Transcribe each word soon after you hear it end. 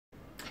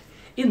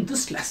In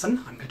this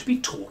lesson, I'm going to be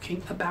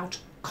talking about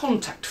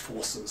contact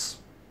forces.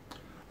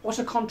 What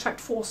are contact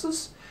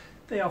forces?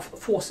 They are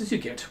forces you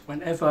get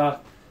whenever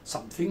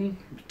something,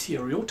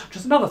 material,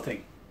 touches another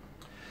thing.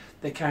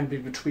 They can be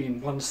between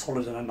one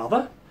solid and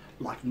another,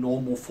 like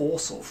normal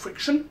force or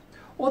friction,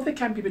 or they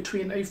can be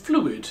between a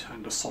fluid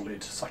and a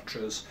solid, such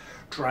as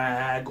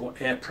drag or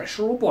air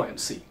pressure or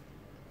buoyancy.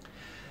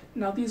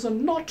 Now, these are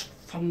not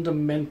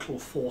fundamental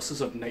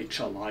forces of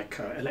nature like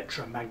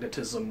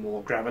electromagnetism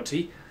or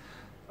gravity.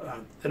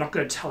 They're not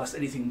going to tell us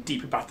anything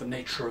deep about the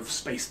nature of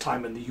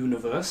space-time and the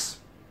universe.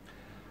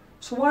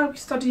 So why are we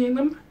studying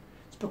them?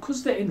 It's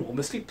because they're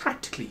enormously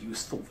practically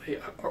useful. They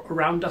are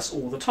around us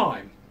all the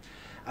time.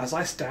 As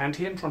I stand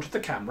here in front of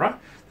the camera,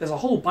 there's a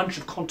whole bunch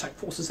of contact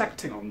forces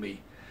acting on me.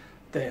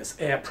 There's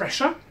air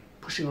pressure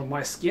pushing on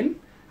my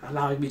skin,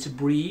 allowing me to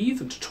breathe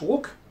and to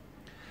talk.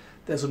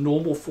 There's a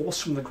normal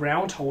force from the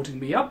ground holding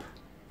me up.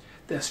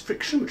 There's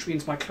friction, which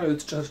means my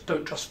clothes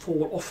don't just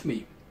fall off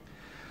me.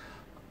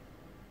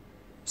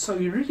 So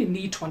you really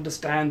need to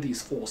understand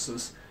these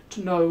forces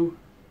to know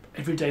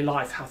everyday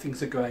life how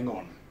things are going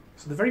on.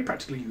 So they're very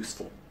practically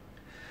useful.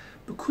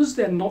 Because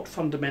they're not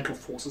fundamental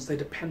forces, they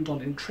depend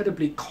on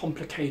incredibly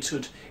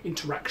complicated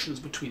interactions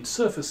between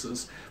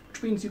surfaces,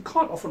 which means you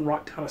can't often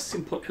write down a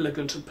simple,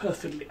 elegant and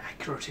perfectly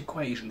accurate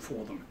equation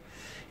for them.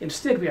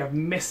 Instead, we have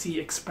messy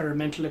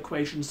experimental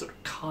equations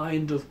that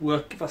kind of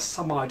work, give us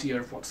some idea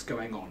of what's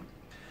going on.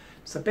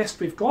 It's the best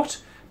we've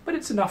got, but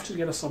it's enough to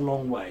get us a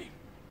long way.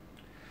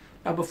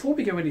 Now, before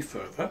we go any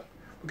further,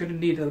 we're going to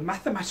need a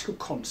mathematical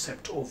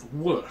concept of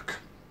work.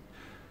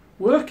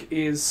 Work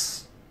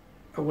is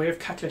a way of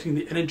calculating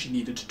the energy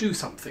needed to do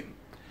something,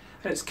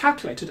 and it's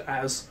calculated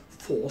as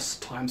force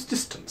times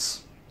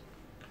distance.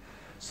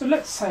 So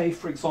let's say,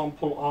 for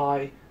example,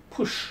 I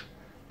push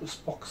this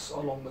box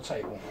along the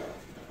table.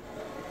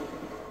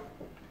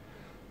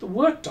 The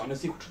work done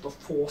is equal to the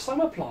force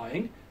I'm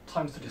applying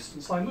times the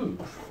distance I move.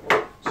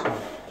 So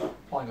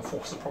applying a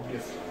force of probably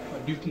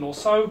a Newton or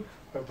so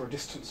over a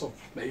distance of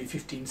maybe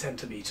 15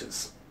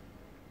 centimetres.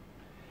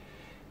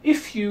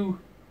 If you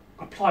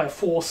apply a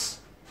force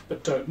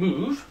but don't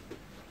move,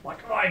 like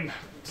I'm,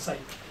 say,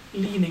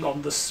 leaning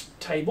on this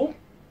table,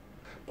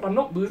 but I'm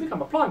not moving,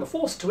 I'm applying a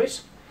force to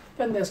it,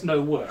 then there's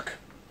no work.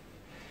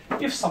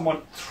 If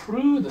someone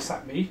threw this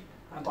at me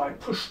and I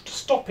pushed to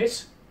stop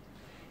it,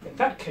 in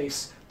that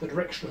case the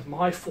direction of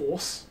my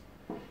force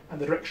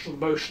and the direction of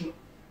motion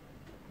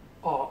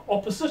are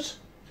opposite,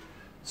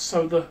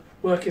 so the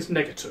work is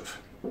negative.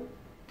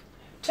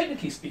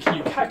 Technically speaking,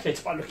 you calculate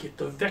it by looking at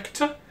the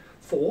vector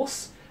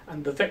force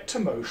and the vector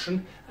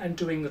motion and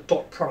doing the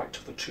dot product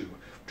of the two,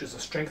 which is the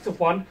strength of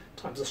one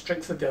times the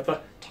strength of the other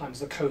times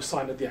the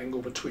cosine of the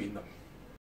angle between them.